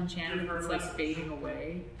magical enchantment that's like fading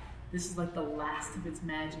away. This is like the last of its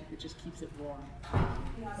magic that just keeps it warm.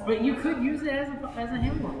 But you could use it as a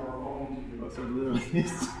hemlock. So literally.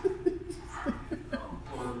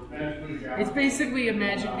 It's basically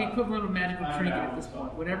the equivalent of a magical trinket at this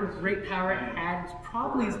point. Whatever great power it had is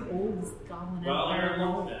probably as old as the Goblin Empire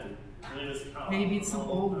alone. Maybe it's some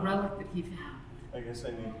old relic that he found. I guess I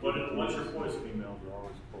need. What's your voice? Females are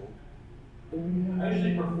always cold. I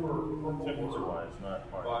usually prefer Temperature-wise, not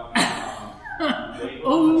hard.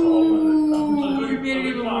 Oh, you made it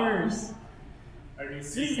even worse.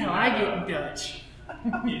 This is how I get in Dutch.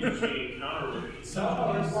 Okay.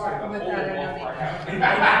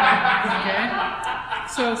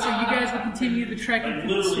 So you guys will continue the trekking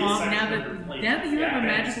through the swamp. Now that you have a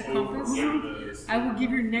magical compass, I will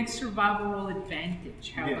give your next survival roll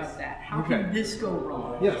advantage. How about that? How can this go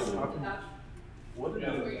wrong? Yes. What did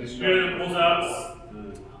the Spirit pulls out.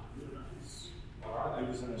 It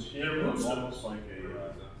was in the shape of almost like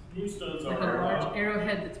a Moonstones Like a are large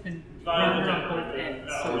arrowhead that's been rounded on both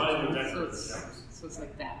ends. So it's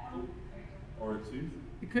like that. or a tooth,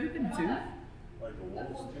 It could have been a tooth. like a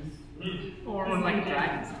wolf's tooth. Or like a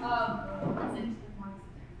dragon's tooth.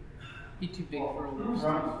 Be too big for a wolf's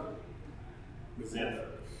tooth.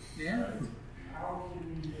 Yeah.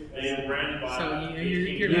 So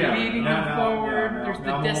you're leading them forward. There's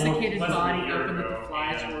the desiccated body open at the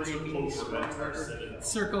flies already being sprung.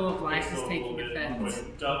 Circle of life is taking effect.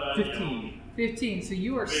 15. So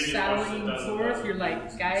you are sallying forth. You're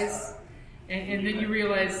like, guys, and then you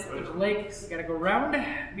realize there's a lake. You gotta go around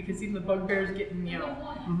because even the bugbear's getting,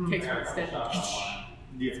 takes one step.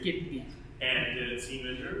 It's getting deep. And did it seem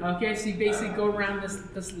injured? Okay, so you basically go around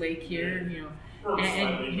this lake here,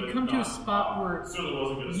 and you come to a spot where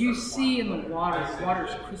you see in the water's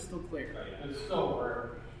crystal clear.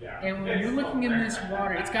 And when you're looking in this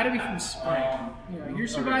water, it's got to be from spring. Your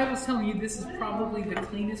survival is telling you this is probably the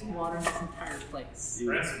cleanest water in this entire place.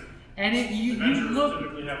 And you look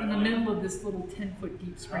in the middle of this little 10-foot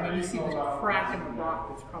deep spring, and you see this crack in the rock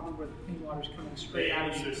that's probably where the clean water's coming straight out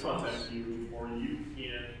of the source.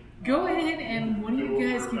 Go ahead and one of you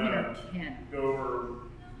guys give me an arcana.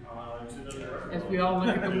 As we all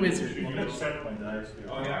look at the wizard.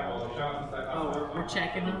 Oh, we're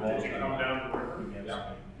checking them?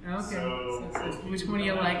 Okay. So which one do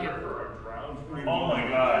you like it? Oh my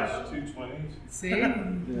gosh, 2 20s. See?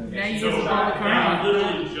 Now you use all the karma.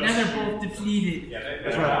 Now they're both depleted.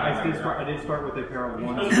 That's right. I did start with a pair of 1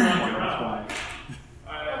 and 1. That's why.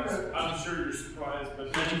 I'm sure you're surprised, but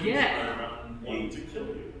yeah. To kill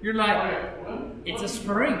you. You're like, it's a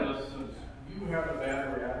spring.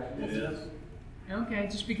 It is. Okay,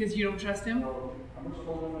 just because you don't trust him?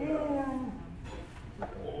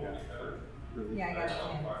 Yeah, I got it.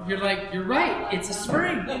 You're like, you're right, it's a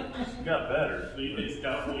spring. It got better. It's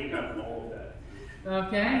definitely got all of that.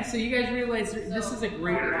 Okay, so you guys realize this is a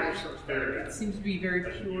great water source. It seems to be very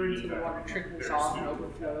pure until the water trickles off and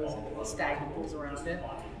overflows and the stagnant pools around it.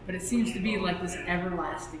 But it seems to be like this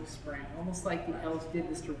everlasting spring, almost like the elves did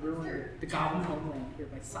this to ruin the goblin homeland here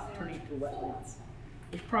by turning it to wetlands.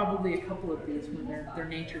 There's probably a couple of these when they're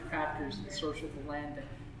nature factors and source of the land that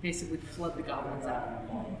basically flood the goblins out.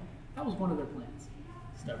 That was one of their plans.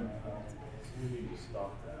 Stubborn plans. We need to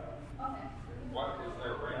stop that.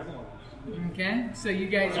 Okay, so you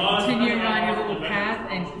guys are continuing on your little path,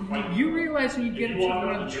 and you realize when you get into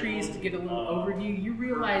one of the trees to get a little overview, you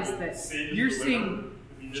realize that you're seeing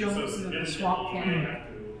Jones of the swamp canyon.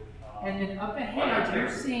 And then up ahead, you're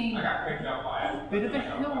seeing a bit of a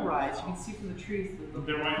hill rise. You can see from the trees that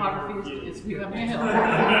the topography is becoming a hill. And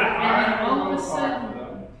then all of a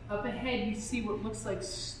sudden, up ahead, you see what looks like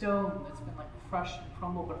stone that's been like crushed and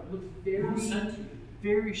crumbled, but it looks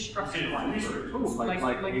very structure-like. Oh, like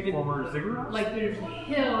a former ziggurat? Like there's a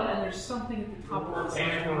hill and there's something at the top of the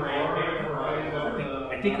hill.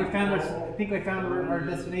 I think we found our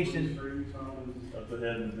destination. Up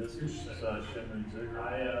ahead in this shimmering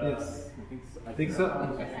ziggurat. Yes, I think so.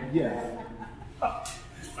 Yes.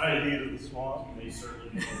 I needed the swamp. They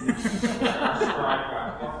certainly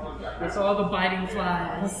That's all the biting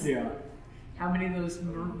flies. Yeah. How many of those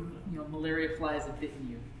malaria flies have bitten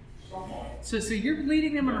you? So you're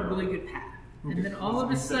leading them on a really good path. And then all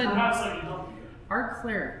of a sudden, perhaps I can help you. our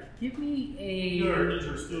cleric, give me a You're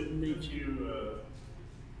interested religion. to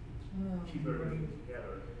keep everything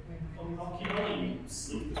together. I'll keep you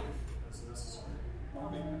sleep as necessary.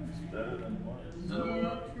 Better than one.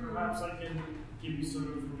 Perhaps I can give you some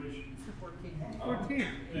information. 14.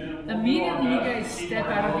 Immediately, you guys step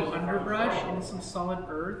out of the underbrush into some solid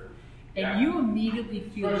earth, and you immediately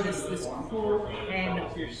feel this cold hand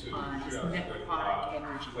up your spine, this necrotic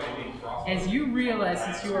energy. As you realize,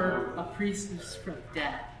 since you are a priestess from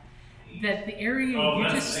death, that the area you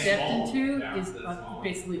just stepped into is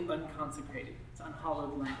basically unconsecrated. It's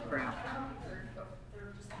unhallowed ground.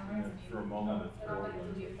 For a moment,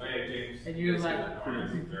 And you're like,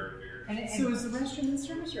 So is the restroom in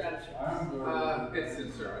service or out of service? It's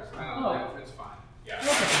in service. It's fine. Yeah.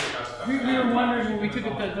 Okay. We were wondering when we took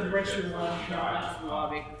up the restroom last the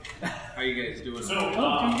lobby. How you guys doing? So,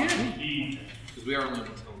 doing good. Because we are only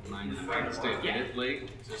until 9 to stay a bit late.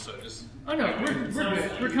 So just. Oh no, we're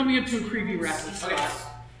good. We're coming up to a creepy rapid spot.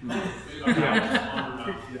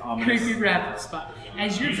 Creepy rapid spot.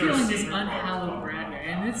 As you're feeling this unhallowed ground here,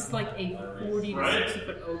 and it's like a 40 to 60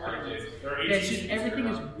 foot opening. That's just everything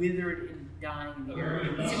is withered and dying in the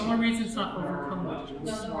area. It's the only reason it's not overcome with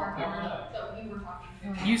just swamp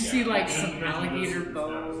here. You see like some alligator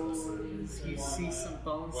bones. You see some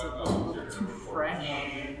bones that look a little too fresh.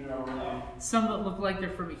 Some that look like they're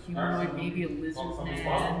from a humanoid, maybe a lizard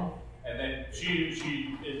man. And then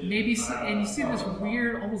Maybe, and you see this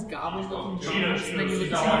weird, almost goblin-looking bones, and then you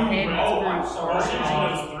look at some head, and it's very She far.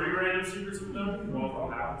 knows 3 random secrets of them. One of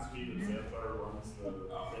them happens to be the Xanthar ones.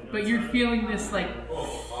 But you're feeling this like,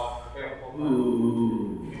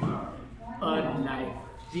 ooh, unknife,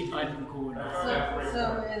 the uncornered. So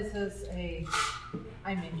is this a,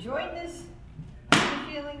 I'm enjoying this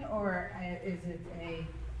feeling, or is it a,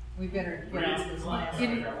 we better get off this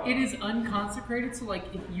land? It is unconsecrated, so like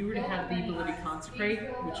if you were to have the ability to consecrate,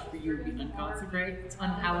 which for you would be unconsecrate, it's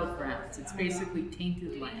unhallowed grounds. It's basically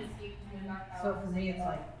tainted land. So for me, it's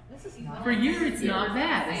like, this is not. For you, it's not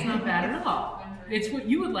bad. It's not bad at all. It's what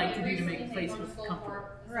you would like to do to make a place comfortable.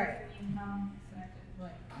 Right.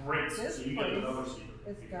 Great. This So you get place, another secret.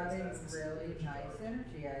 it's got a really nice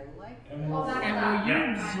energy. I like it. And while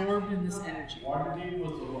you're absorbed in this energy,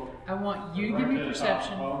 I want you to give me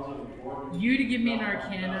perception, you to give me an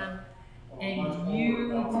arcana, and you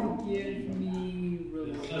to give me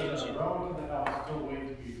religion.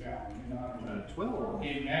 12.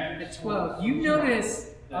 At 12, you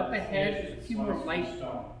notice up ahead a few more light,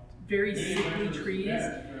 very sickly trees,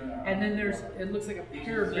 and then it looks like a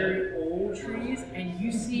pair of very old trees, and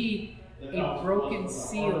you see a broken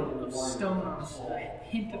seal of stone, a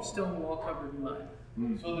hint of stone wall covered in mud.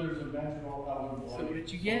 So there's a magical element. So what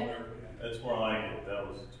did you get? That's more like it. That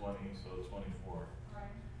was 20, so 24.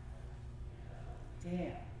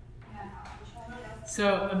 Damn.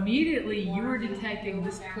 So immediately you are detecting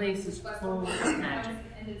this place is full of magic.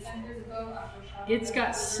 It's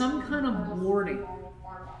got some kind of warding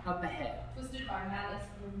up ahead.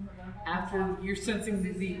 After you're sensing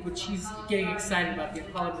what she's getting excited about, the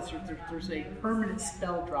Apologist, there's a permanent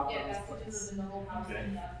spell drop on this place.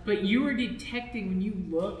 Okay. But you are detecting when you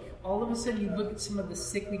look, all of a sudden you look at some of the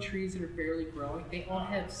sickly trees that are barely growing, they all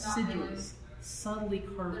have sigils subtly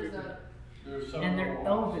carved into them. And they're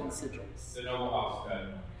elven sigils The noble house that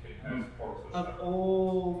has corpses. of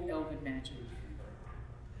old elven magic.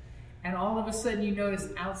 And all of a sudden you notice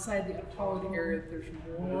outside the Apollo area there's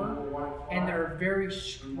more, and there are very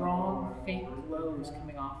strong, faint glows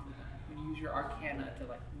coming off of them when you use your arcana to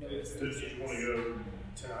like notice these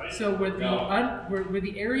things. So where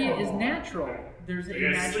the area is natural, there's a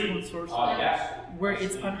magical ensorcement. Where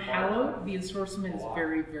it's unhallowed, the ensorcement is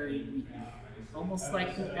very, very weak. Almost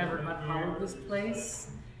like whoever unhallowed this place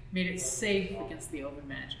made it safe against the elven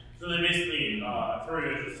magic. So they basically,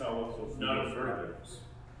 Furry just tell us none of Furry's.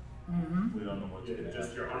 Mm-hmm. We don't know what to do.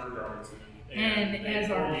 Just your undergarments. And as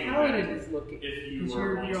our paladin is looking, because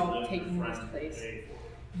you're all taking this place,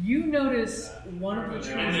 you notice one of the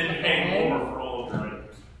trees And then up pay more ahead for all of your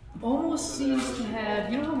items. almost seems to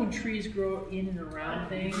have, you know how when trees grow in and around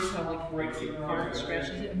things, how like breaks it apart and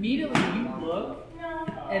stretches it? Immediately you look,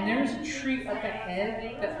 and there's a tree up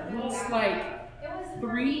ahead that looks like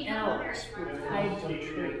 3 elves were tied to a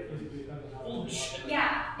tree.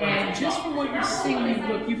 And just from what you're seeing,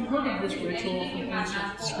 you've heard of this ritual from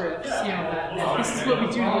ancient scripts. You know, that this is what we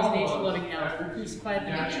do to those nature-loving elves. We crucify them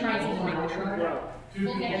in trees and then make the tree grow.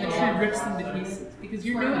 And the tree rips them to pieces. Because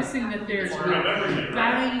you're noticing that there's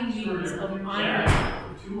bindings of iron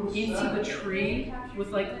into the tree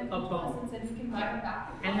with like a bone.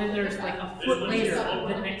 And then there's like a foot later,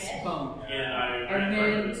 the next bone. And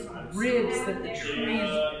then ribs that the tree's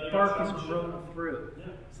bark is grown through.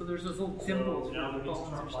 So there's those little dimples where the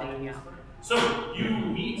bones are sticking out. So you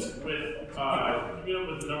meet with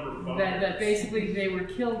the number of bones. That basically they were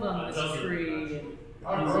killed on this tree.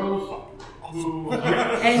 And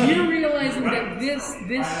you're realizing that this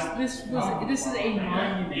is a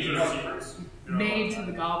monument made to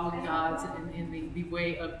the goblin gods in the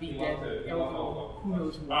way of the dead elf. Who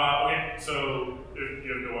knows what? Okay, so if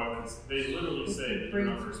you have no weapons, they literally say that you're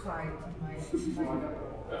not responsible.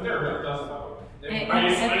 And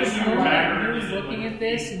at this moment, you're looking at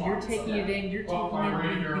this and you're taking it in. You're taking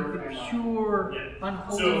in the pure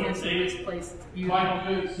unholiness of this place. It's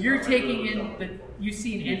beautiful. You're taking in you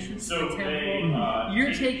see an entrance to the temple.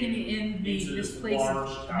 You're taking in this place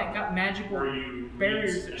that got magical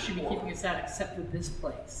barriers that should be keeping us out, except for this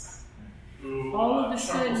place. All of a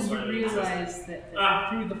sudden, you realize that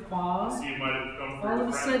through the fog, all of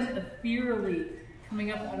a sudden, ethereally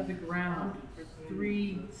coming up out of the ground, are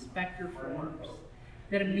 3 specter forms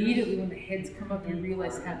that immediately, when the heads come up, you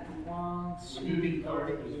realize have long, sweeping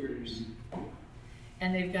elven ears.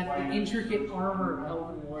 And they've got the intricate armor of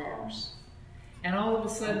elven warriors. And all of a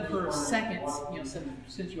sudden, for a second,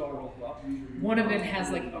 since you all rolled well, one of them has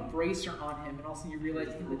like a bracer on him, and also you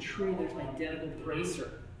realize in the tree there's an identical bracer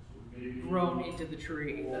grown into the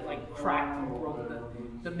tree that like cracked and broke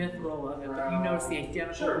the mithril of it. But you notice the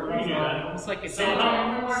identical one on him, almost like a dead.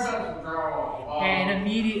 And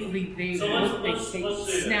immediately they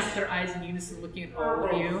snap their eyes in unison, looking at all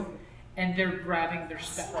of you, and they're grabbing their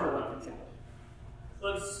spectral weapons out.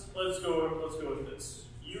 Let's go with this.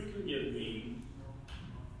 You can give me.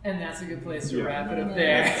 And that's a good place to wrap it up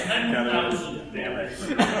there. 10,000 damage.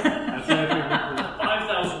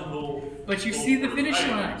 5,000 gold. But you see the finish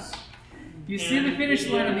line. You see the finish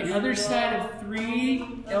line on the other side of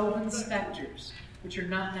 3 elven specters, which are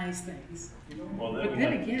not nice things. Well, but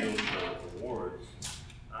then again, rewards.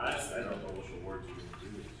 I don't know which rewards you can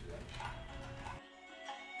do.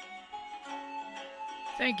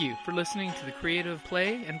 Thank you for listening to the Creative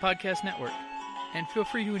Play and Podcast Network. And feel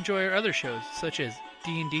free to enjoy our other shows, such as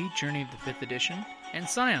D&D Journey of the 5th Edition, and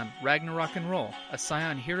Scion Ragnarok and Roll, a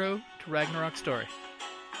Scion hero to Ragnarok story.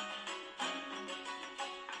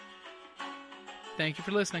 Thank you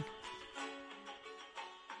for listening.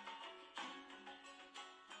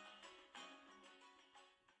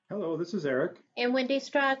 Hello, this is Eric. And Wendy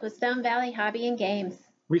Strock with Stone Valley Hobby and Games.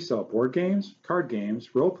 We sell board games, card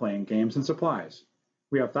games, role-playing games, and supplies.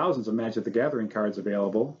 We have thousands of Magic the Gathering cards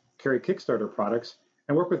available, carry Kickstarter products,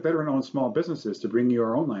 and work with veteran-owned small businesses to bring you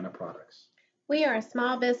our own line of products. We are a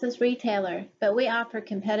small business retailer, but we offer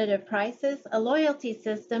competitive prices, a loyalty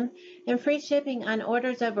system, and free shipping on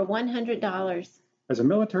orders over $100. As a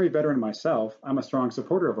military veteran myself, I'm a strong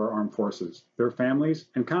supporter of our armed forces, their families,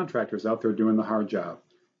 and contractors out there doing the hard job.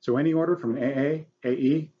 So any order from an AA,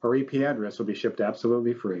 AE, or EP address will be shipped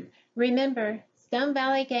absolutely free. Remember,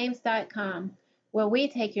 StoneValleyGames.com, where we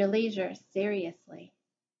take your leisure seriously.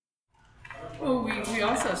 Well, we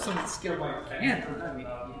also have someone skilled like Ken. I mean,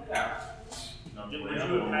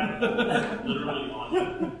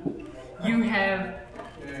 you have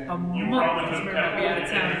a month to be out of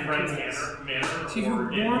town to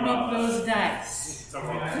warm up those dice.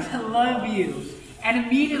 I love you. And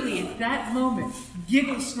immediately at that moment,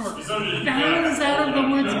 Giggle Snort bounds out of the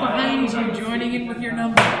woods behind you, joining in with your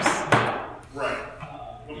numbers. Right.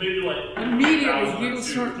 Well, maybe like immediately, Giggle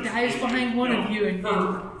Snort dives behind one of you and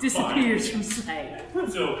disappears from sight.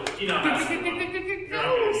 So,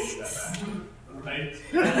 ghosts. Right?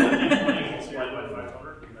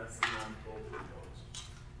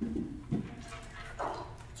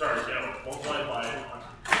 Sorry, yeah, multiply by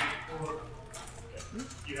 100.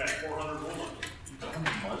 You had 400 gold on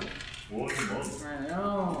you. I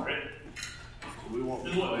know. Right. We won't do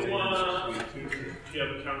you have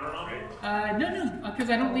a counter on it? No, because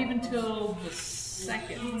I don't leave until the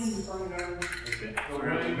 2nd. Okay. So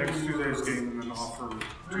next Tuesday's game and then offer.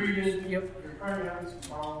 Yep.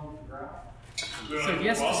 So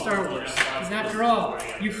yes to Star Wars, because after all,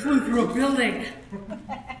 you flew through a building.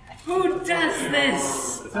 Who does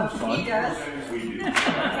this? It sounds fun. He does. We do.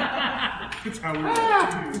 It's how we do,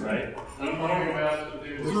 right?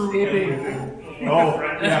 Oh,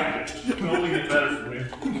 yeah. Only get better from here.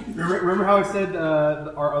 Remember how I said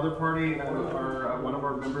our other party, one of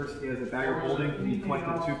our members, he has a bag of holding, and he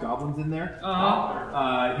collected 2 goblins in there?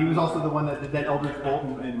 He was also the one that did that Eldritch Bolt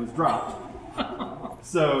and was dropped.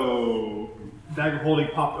 So, bag of holding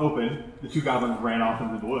popped open, the 2 goblins ran off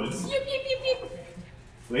into the woods.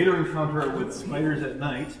 later encounter with spiders at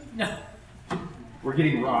night. We're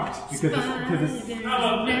getting rocked because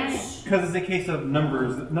it's a case of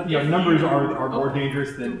numbers. Numbers are more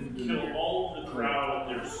dangerous than kill all the crowd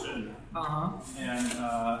they're sitting. And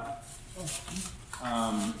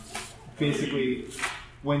basically,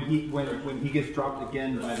 when he gets dropped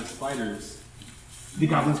again by the spiders, the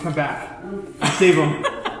goblins come back and save him.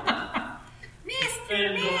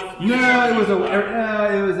 No, it was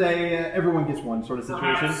a everyone gets one sort of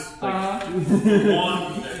situation. The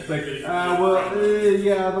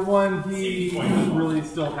one he's really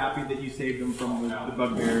still happy that you saved him from the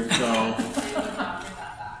bugbear, so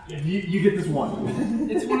you get this one.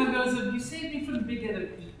 It's one of those of you saved me from the big other.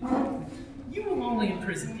 You will only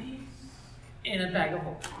imprison me in a bag of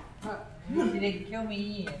holding. You didn't kill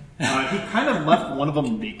me, Ian. He kind of left one of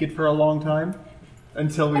them naked for a long time.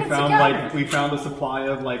 Until we found a supply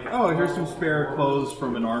of here's some spare clothes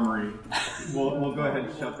from an armory. We'll go ahead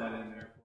and shove that in.